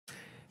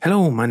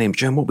Hello, my name's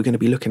Jen. What we're going to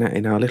be looking at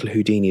in our little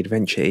Houdini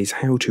adventure is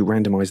how to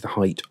randomize the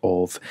height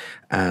of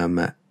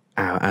an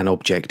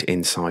object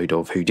inside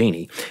of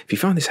Houdini. If you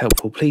find this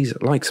helpful, please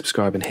like,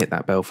 subscribe and hit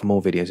that bell for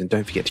more videos, and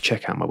don't forget to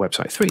check out my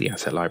website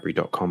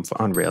 3dassetlibrary.com for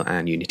Unreal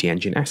and Unity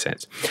Engine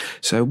assets.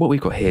 So what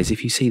we've got here is,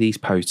 if you see these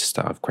posts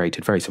that I've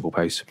created, very simple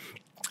posts,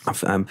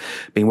 I've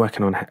been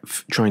working on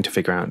trying to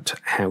figure out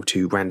how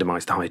to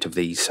randomize the height of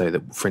these so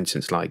that, for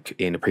instance, like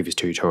in a previous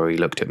tutorial, we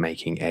looked at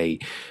making a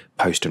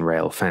post and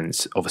rail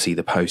fence. Obviously,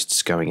 the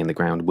posts going in the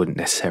ground wouldn't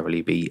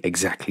necessarily be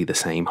exactly the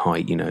same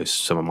height. You know,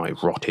 some of them might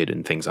have rotted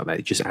and things like that.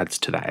 It just adds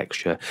to that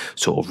extra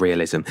sort of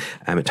realism.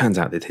 It turns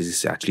out that this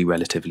is actually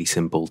relatively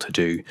simple to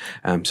do.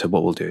 So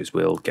what we'll do is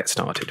we'll get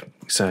started.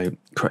 So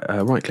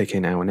right-click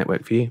in our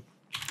network view,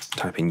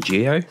 type in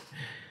Geo,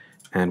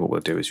 and what we'll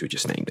do is we'll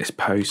just name this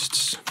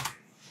posts.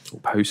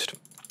 Post.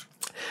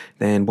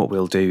 Then what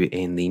we'll do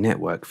in the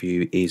network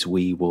view is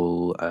we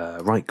will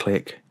right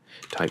click,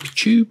 type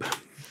tube,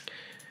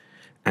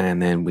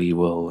 and then we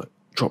will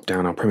drop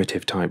down our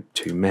primitive type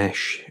to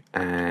mesh,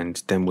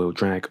 and then we'll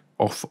drag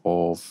off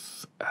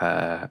of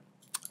our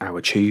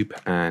tube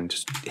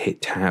and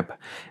hit tab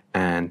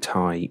and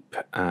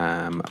type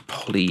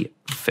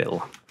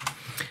polyfill.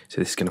 So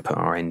this is going to put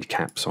our end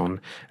caps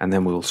on, and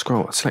then we'll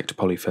select a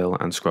polyfill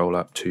and scroll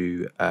up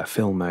to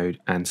fill mode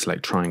and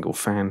select triangle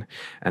fan,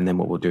 and then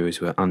what we'll do is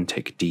we'll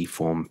untick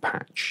deform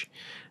patch,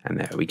 and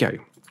there we go.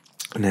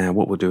 Now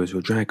what we'll do is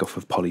we'll drag off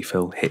of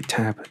polyfill, hit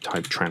tab,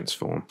 type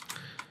transform.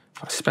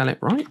 If I spell it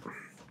right,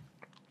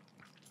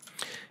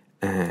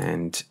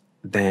 and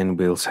then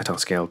we'll set our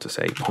scale to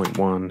say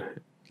 0.1,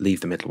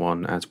 leave the middle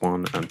one as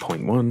 1 and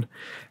 0.1,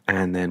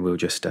 and then we'll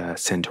just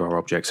center our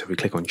object. So if we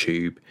click on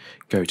tube,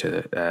 go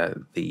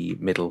to the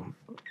middle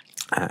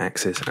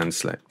axis and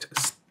select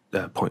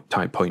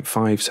type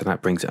 0.5, so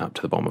that brings it up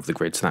to the bottom of the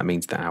grid. So that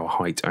means that our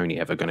height's only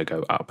ever going to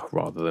go up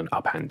rather than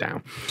up and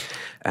down.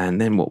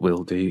 And then what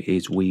we'll do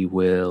is we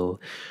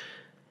will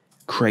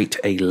create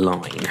a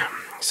line.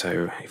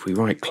 So if we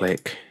right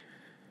click,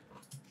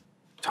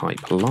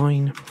 type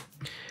line,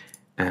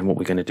 and what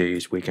we're going to do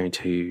is we're going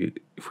to,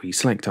 if we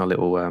select our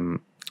little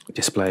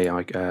display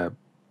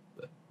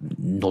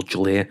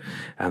nodule here,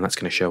 and that's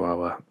going to show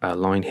our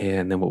line here,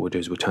 and then what we'll do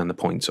is we'll turn the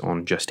points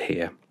on just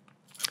here.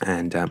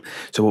 And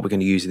so what we're going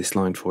to use this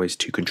line for is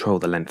to control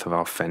the length of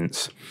our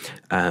fence.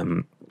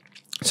 So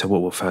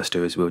what we'll first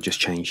do is we'll just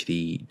change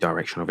the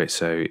direction of it.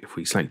 So if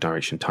we select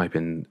direction, type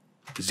in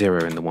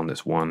 0 in the one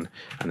that's 1,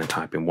 and then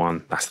type in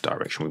 1, that's the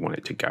direction we want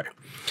it to go.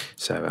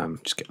 So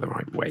just get the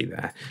right way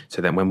there.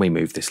 So then when we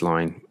move this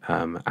line,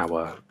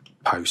 our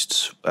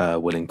posts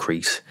will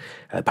increase,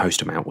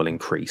 post amount will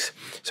increase.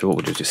 So what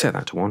we'll do is just set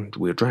that to 1,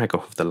 we'll drag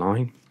off of the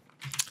line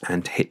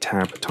and hit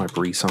tab, type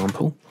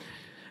resample.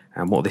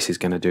 And what this is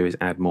going to do is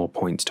add more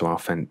points to our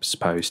fence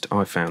post.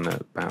 I found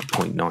that about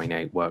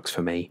 0.98 works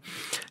for me.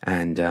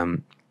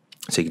 And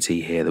so you can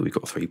see here that we've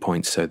got 3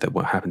 points, so that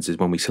what happens is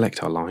when we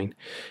select our line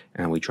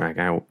and we drag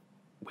out,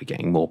 we're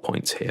getting more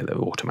points here that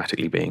are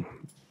automatically being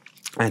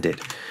added.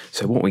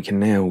 So what we can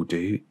now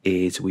do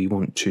is we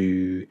want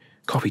to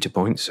copy to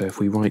points. So if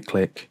we right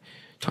click,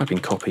 type in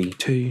copy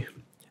to,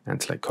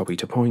 and select copy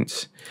to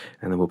points,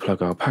 and then we'll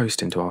plug our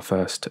post into our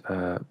first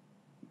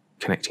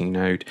connecting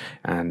node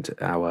and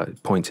our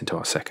points into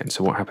our second.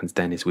 So what happens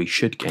then is we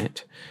should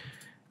get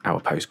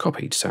our post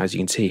copied. So as you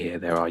can see here,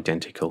 they're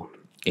identical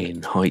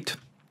in height.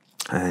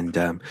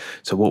 And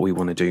so what we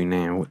want to do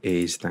now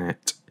is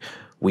that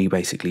we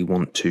basically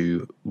want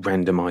to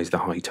randomize the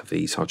height of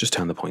these. So I'll just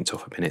turn the points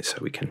off a minute so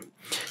we can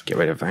get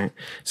rid of that.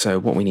 So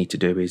what we need to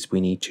do is we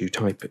need to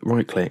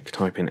right click,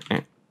 type in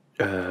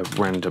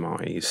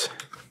randomize.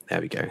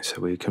 There we go.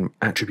 So we can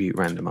attribute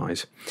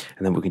randomize,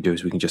 and then what we can do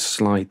is we can just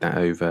slide that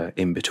over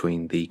in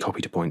between the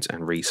copy to points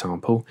and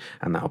resample,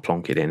 and that'll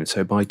plonk it in.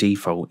 So by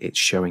default, it's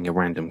showing a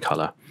random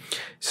color.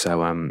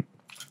 So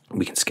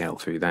we can scale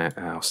through that,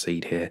 our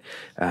seed here.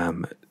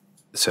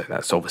 So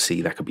that's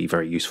obviously, that could be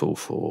very useful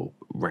for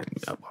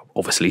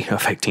obviously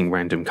affecting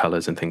random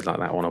colors and things like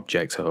that on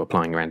objects, or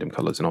applying random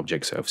colors on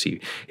objects. So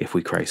obviously if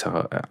we create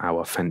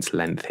our fence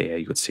length here,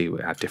 you could see we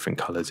add different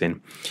colors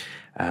in,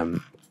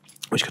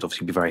 which could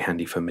obviously be very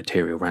handy for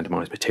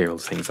randomized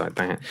materials, things like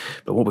that.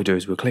 But what we do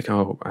is we'll click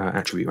our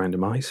attribute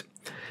randomize,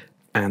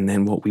 and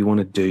then what we want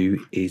to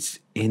do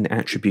is in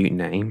attribute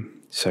name,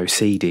 so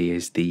CD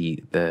is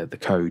the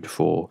code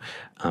for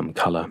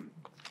color,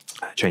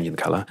 changing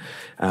the color.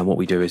 What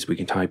we do is we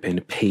can type in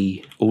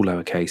P, all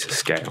lowercase,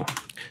 scale.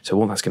 So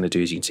what that's going to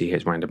do is, you can see here,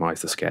 is randomize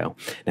the scale.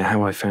 Now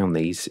how I found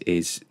these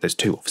is, there's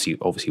two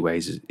obviously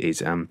ways,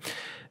 is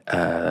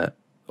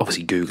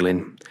obviously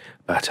Googling,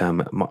 but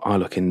I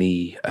look in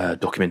the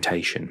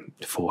documentation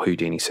for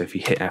Houdini. So if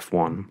you hit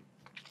F1,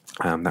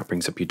 that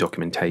brings up your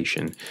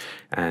documentation,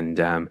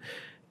 and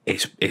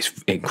it's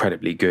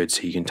incredibly good.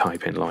 So you can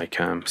type in like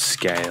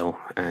scale,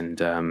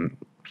 and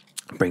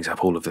brings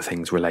up all of the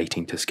things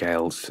relating to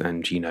scales,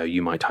 and you know,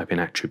 you might type in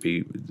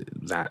attribute,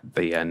 that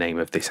the name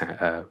of this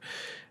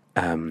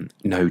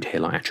node here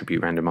like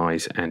attribute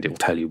randomize, and it will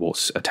tell you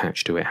what's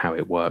attached to it, how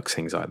it works,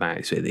 things like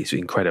that. It's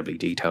incredibly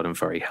detailed and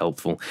very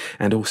helpful.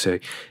 And also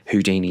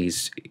Houdini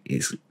is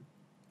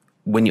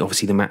when you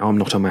obviously I'm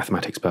not a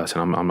mathematics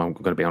person. I'm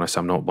going to be honest.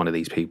 I'm not one of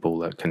these people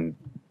that can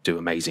do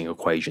amazing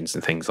equations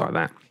and things like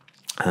that.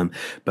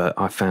 But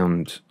I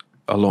found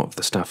a lot of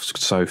the stuff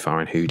so far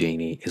in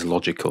Houdini is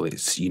logical.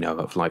 It's, you know,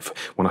 of like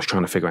when I was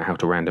trying to figure out how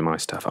to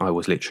randomize stuff, I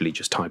was literally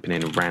just typing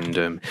in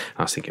random.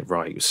 I was thinking,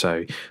 right,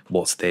 so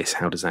what's this?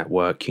 How does that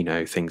work? You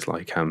know, things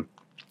like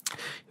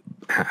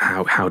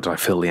how did I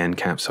fill the end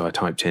cap? So I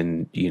typed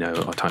in, you know,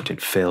 I typed in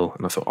fill,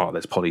 and I thought, oh,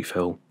 there's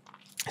polyfill.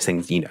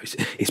 Things, you know,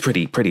 it's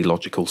pretty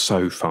logical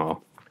so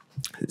far.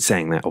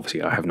 Saying that,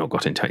 obviously, I have not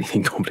got into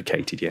anything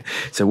complicated yet.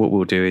 So what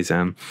we'll do is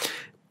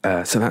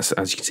so that's,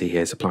 as you can see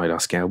here, is applied our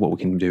scale. What we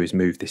can do is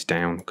move this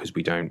down because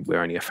we're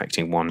only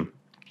affecting one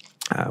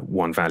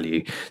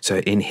value. So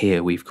in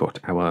here we've got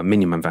our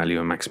minimum value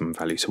and maximum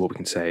value. So what we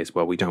can say is,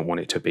 well, we don't want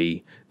it to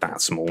be that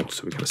small,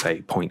 so we're going to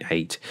say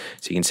 0.8.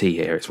 So you can see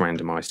here it's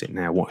randomized it.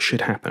 Now what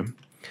should happen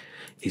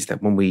is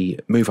that when we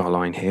move our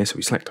line here, so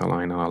we select our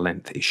line and our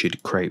length, it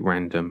should create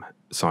random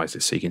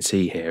sizes. So you can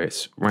see here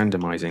it's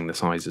randomizing the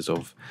sizes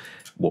of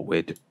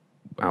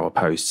our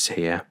posts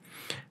here,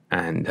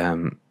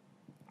 and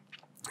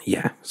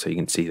yeah, so you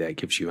can see there it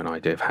gives you an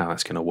idea of how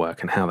that's going to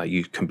work and how that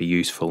can be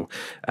useful.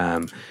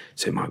 So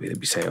it might be that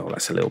we say, oh,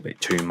 that's a little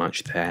bit too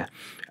much there.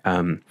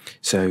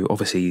 So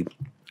obviously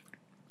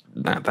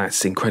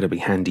that's incredibly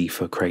handy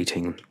for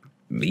creating,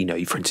 you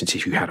know, for instance,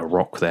 if you had a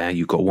rock there,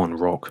 you've got one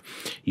rock,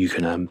 you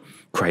can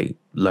create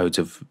loads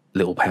of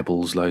little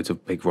pebbles, loads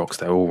of big rocks.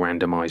 They're all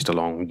randomized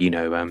along, you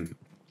know,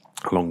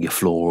 along your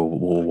floor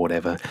or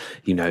whatever.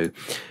 You know,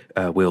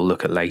 we'll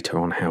look at later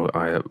on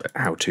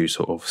how to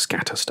sort of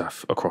scatter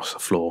stuff across the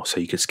floor. So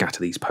you could scatter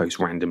these posts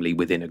randomly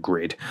within a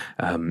grid.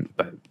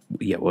 But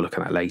yeah, we'll look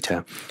at that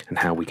later, and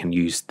how we can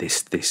use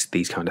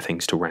these kind of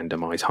things to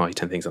randomize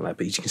height and things like that.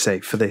 But as you can say,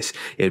 for this,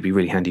 it would be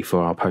really handy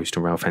for our post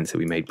and rail fence that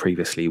we made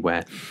previously,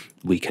 where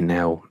we can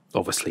now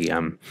obviously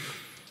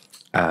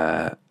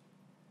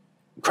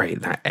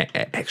create that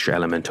extra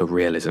element of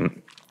realism.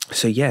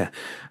 So yeah,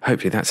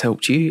 hopefully that's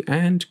helped you,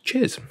 and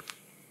cheers.